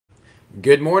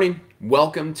Good morning.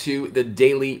 Welcome to the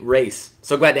Daily Race.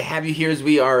 So glad to have you here as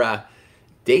we are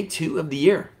day 2 of the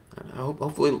year.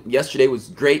 Hopefully yesterday was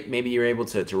great. Maybe you're able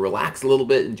to relax a little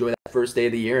bit, enjoy that first day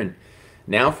of the year. And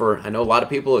now I know a lot of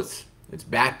people, it's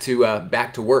back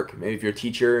to work. Maybe if you're a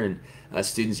teacher and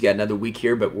students, you got another week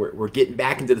here, but we're getting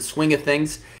back into the swing of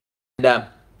things. And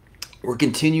we're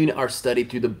continuing our study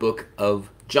through the book of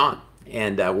John.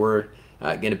 And we're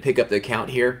going to pick up the account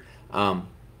here.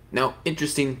 Now,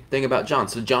 interesting thing about John.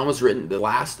 So John was written, the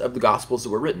last of the Gospels that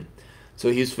were written. So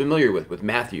he was familiar with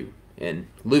Matthew and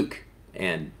Luke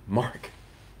and Mark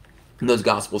in those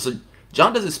Gospels. So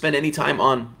John doesn't spend any time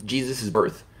on Jesus'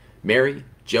 birth. Mary,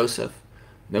 Joseph,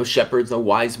 no shepherds, no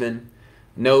wise men,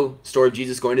 no story of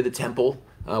Jesus going to the temple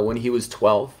when he was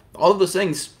 12. All of those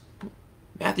things,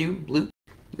 Matthew, Luke,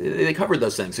 they covered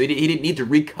those things. So he didn't need to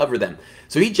recover them.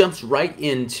 So he jumps right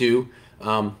into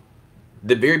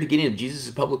the very beginning of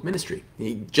Jesus' public ministry.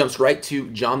 He jumps right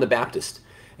to John the Baptist.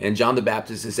 And John the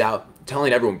Baptist is out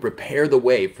telling everyone, prepare the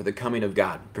way for the coming of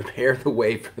God. Prepare the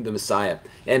way for the Messiah.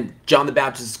 And John the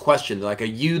Baptist is questioned, like, are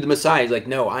you the Messiah? He's like,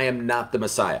 no, I am not the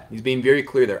Messiah. He's being very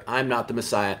clear there. I'm not the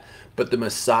Messiah, but the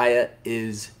Messiah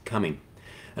is coming.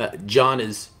 John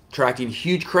is attracting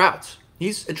huge crowds.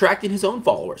 He's attracting his own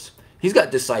followers. He's got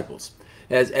disciples.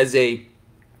 As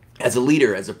a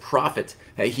leader, as a prophet,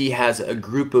 he has a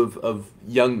group of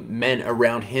young men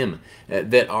around him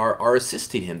that are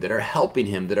assisting him, that are helping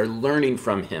him, that are learning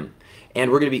from him.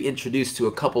 And we're going to be introduced to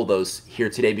a couple of those here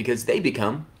today because they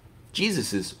become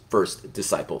Jesus's first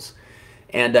disciples.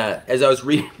 And as I was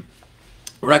reading,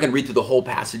 we're not going to read through the whole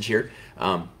passage here.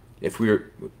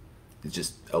 It's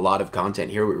just a lot of content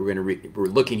here. We're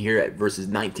looking here at verses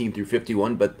 19 through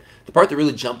 51, but the part that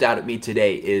really jumped out at me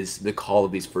today is the call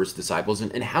of these first disciples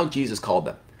and how Jesus called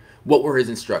them. What were his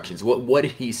instructions? What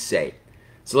did he say?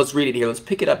 So let's read it here. Let's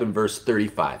pick it up in verse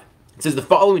 35. It says, the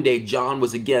following day, John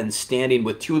was again standing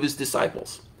with two of his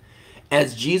disciples.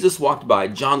 As Jesus walked by,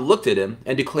 John looked at him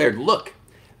and declared, look,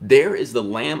 there is the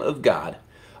Lamb of God,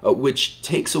 which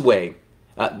takes away,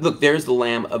 look, there is the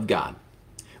Lamb of God.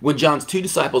 When John's two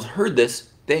disciples heard this,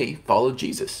 they followed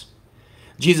Jesus.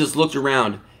 Jesus looked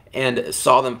around and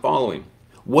saw them following.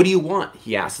 What do you want?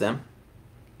 He asked them.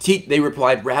 They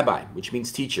replied, Rabbi, which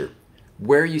means teacher.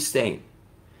 Where are you staying?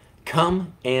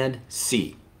 Come and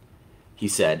see, he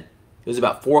said. It was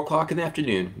about 4 o'clock in the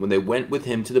afternoon when they went with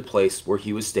him to the place where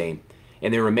he was staying,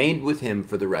 and they remained with him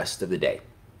for the rest of the day.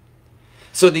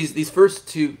 So these first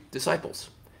two disciples,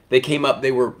 they came up,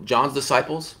 they were John's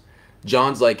disciples.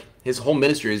 John's like, his whole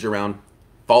ministry is around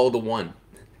follow the one.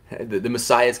 The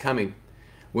Messiah is coming.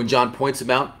 When John points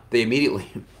them out, they immediately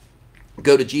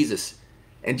go to Jesus.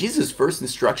 And Jesus' first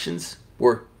instructions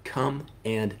were come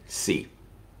and see.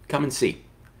 Come and see.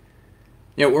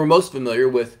 You know, we're most familiar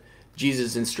with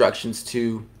Jesus' instructions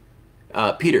to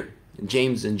Peter, and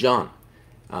James, and John,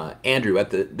 Andrew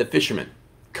at the fishermen.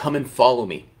 Come and follow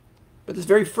me. But this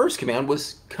very first command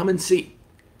was come and see.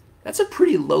 That's a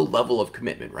pretty low level of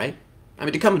commitment, right? I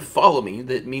mean, to come and follow me,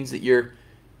 that means that you're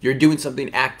doing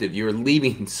something active. You're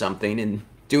leaving something and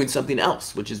doing something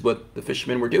else, which is what the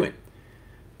fishermen were doing.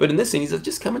 But in this scene, he says,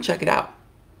 just come and check it out.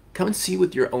 Come and see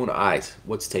with your own eyes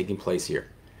what's taking place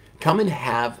here. Come and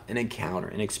have an encounter,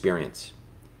 an experience.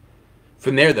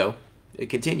 From there, though, it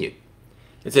continued.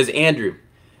 It says, Andrew,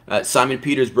 Simon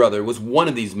Peter's brother, was one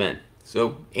of these men.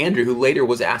 So Andrew, who later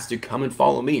was asked to come and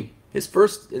follow me, his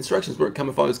first instructions weren't come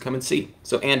and follow, it was come and see.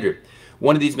 So Andrew,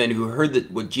 one of these men who heard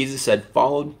that what Jesus said,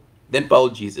 followed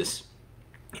Jesus.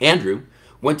 Andrew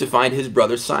went to find his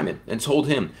brother Simon and told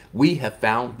him, we have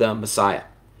found the Messiah.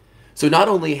 So not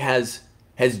only has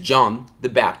John the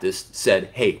Baptist said,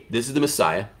 hey, this is the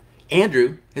Messiah,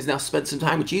 Andrew has now spent some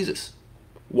time with Jesus,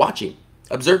 watching,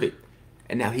 observing,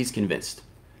 and now he's convinced.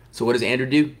 So what does Andrew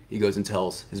do? He goes and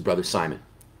tells his brother Simon,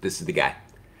 this is the guy.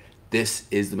 This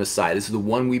is the Messiah. This is the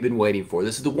one we've been waiting for.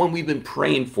 This is the one we've been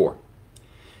praying for.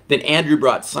 Then Andrew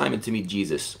brought Simon to meet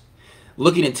Jesus.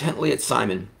 Looking intently at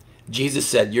Simon, Jesus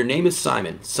said, your name is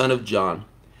Simon, son of John,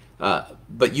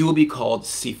 but you will be called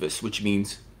Cephas, which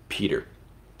means Peter.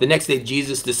 The next day,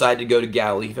 Jesus decided to go to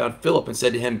Galilee. He found Philip and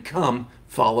said to him, come,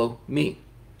 follow me.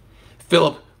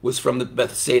 Philip was from the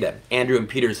Bethsaida, Andrew and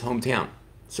Peter's hometown.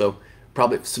 So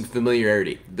probably some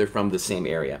familiarity. They're from the same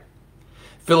area.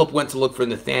 Philip went to look for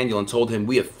Nathanael and told him,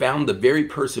 we have found the very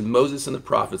person Moses and the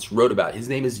prophets wrote about. His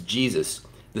name is Jesus,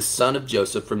 the son of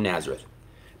Joseph from Nazareth.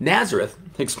 Nazareth,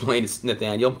 explains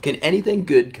Nathanael, can anything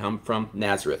good come from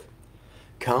Nazareth?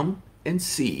 Come and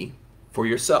see for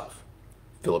yourself,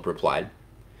 Philip replied.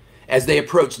 As they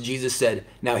approached, Jesus said,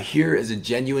 now here is a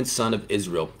genuine son of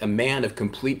Israel, a man of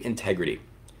complete integrity.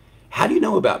 How do you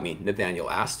know about me? Nathanael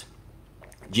asked.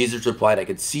 Jesus replied, I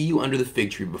could see you under the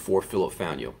fig tree before Philip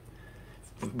found you.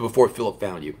 Before Philip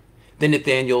found you. Then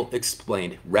Nathanael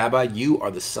explained, Rabbi, you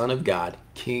are the Son of God,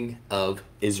 King of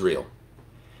Israel.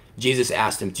 Jesus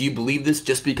asked him, do you believe this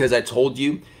just because I told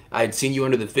you I had seen you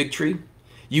under the fig tree?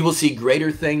 You will see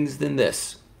greater things than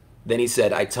this. Then he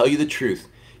said, I tell you the truth.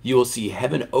 You will see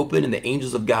heaven open and the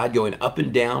angels of God going up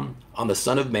and down on the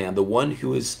Son of Man, the one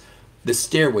who is the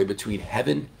stairway between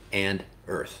heaven and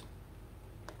earth.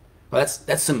 Well,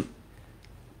 that's some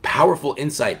powerful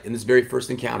insight in this very first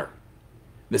encounter.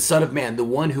 The Son of Man, the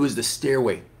one who is the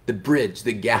stairway, the bridge,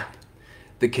 the gap,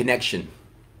 the connection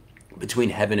between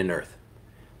heaven and earth.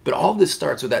 But all of this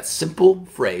starts with that simple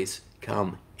phrase,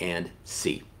 come and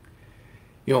see.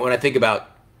 You know, when I think about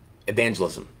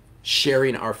evangelism,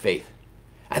 sharing our faith,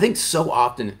 I think so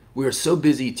often we are so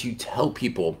busy to tell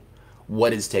people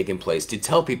what is taking place, to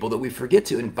tell people that we forget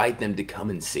to invite them to come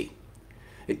and see.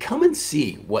 Come and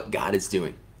see what God is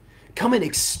doing. Come and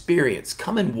experience,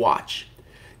 come and watch.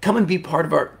 Come and be part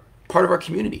of our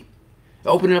community.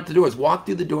 Opening up the doors, walk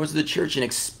through the doors of the church and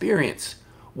experience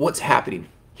what's happening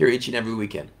here each and every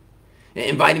weekend.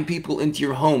 Inviting people into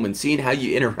your home and seeing how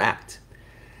you interact.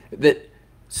 That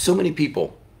so many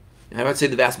people, and I would say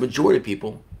the vast majority of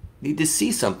people, need to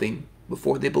see something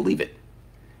before they believe it.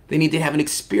 They need to have an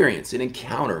experience, an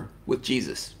encounter with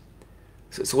Jesus.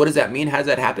 So what does that mean? How does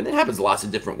that happen? It happens lots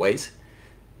of different ways.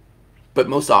 But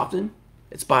most often,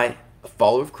 it's by a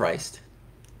follower of Christ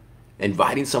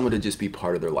inviting someone to just be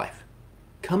part of their life.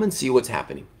 Come and see what's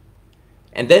happening.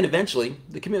 And then eventually,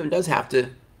 the commitment does have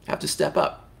to step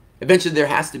up. Eventually, there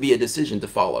has to be a decision to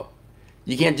follow.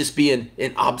 You can't just be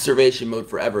in observation mode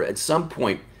forever. At some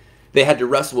point, they had to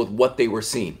wrestle with what they were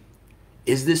seeing.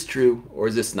 Is this true or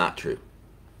is this not true?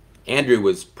 Andrew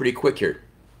was pretty quick here.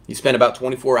 He spent about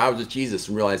 24 hours with Jesus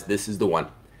and realized this is the one.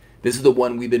 This is the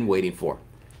one we've been waiting for.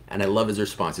 And I love his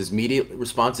response. His immediate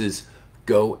response is,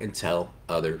 go and tell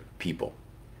other people.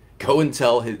 Go and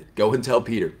tell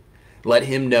Peter. Let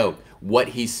him know what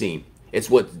he's seen. It's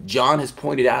what John has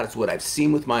pointed out. It's what I've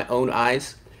seen with my own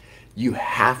eyes. You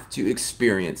have to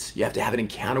experience, you have to have an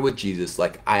encounter with Jesus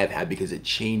like I have had, because it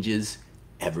changes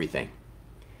everything.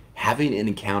 Having an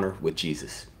encounter with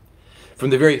Jesus. From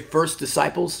the very first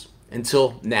disciples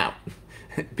until now,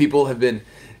 people have been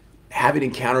having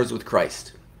encounters with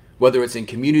Christ, whether it's in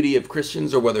community of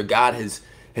Christians or whether God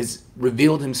has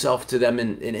revealed himself to them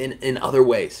in other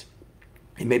ways.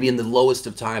 And maybe in the lowest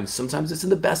of times, sometimes it's in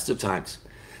the best of times.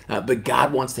 But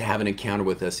God wants to have an encounter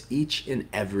with us each and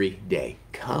every day.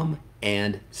 Come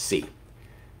and see.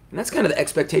 And that's kind of the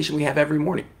expectation we have every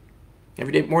morning.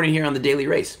 Every day morning here on the Daily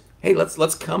Race. Hey,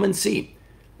 let's come and see.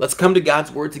 Let's come to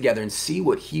God's Word together and see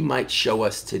what he might show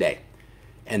us today.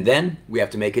 And then we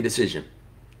have to make a decision.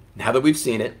 Now that we've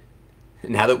seen it,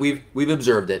 now that we've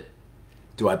observed it,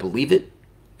 do I believe it?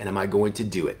 And am I going to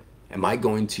do it? Am I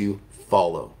going to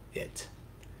follow it?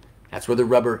 That's where the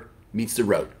rubber meets the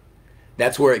road.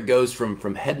 That's where it goes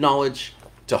from head knowledge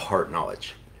to heart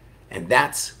knowledge. And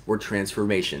that's where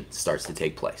transformation starts to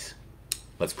take place.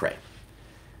 Let's pray.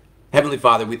 Heavenly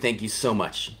Father, we thank you so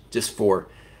much just for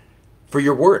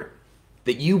your word,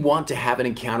 that you want to have an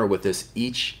encounter with us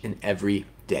each and every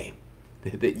day,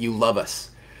 that you love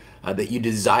us, that you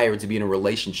desire to be in a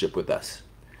relationship with us,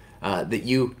 that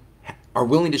you are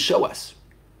willing to show us.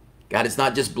 God, it's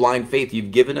not just blind faith.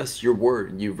 You've given us your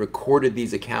word. You've recorded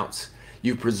these accounts.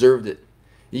 You've preserved it.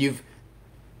 You've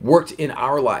worked in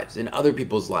our lives, in other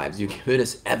people's lives. You've given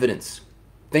us evidence,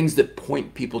 things that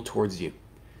point people towards you.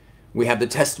 We have the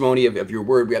testimony of your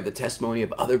word. We have the testimony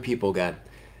of other people, God.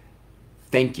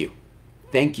 Thank you.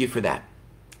 Thank you for that.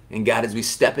 And God, as we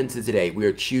step into today, we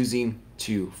are choosing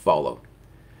to follow.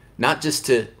 Not just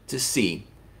to see,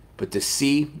 but to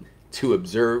see, to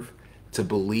observe, to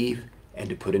believe, and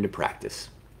to put into practice.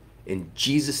 In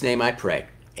Jesus' name I pray.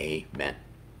 Amen.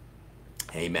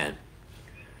 Amen.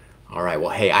 All right. Well,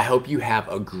 hey, I hope you have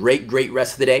a great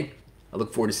rest of the day. I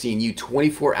look forward to seeing you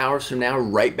 24 hours from now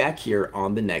right back here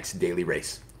on the next Daily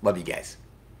Race. Love you guys.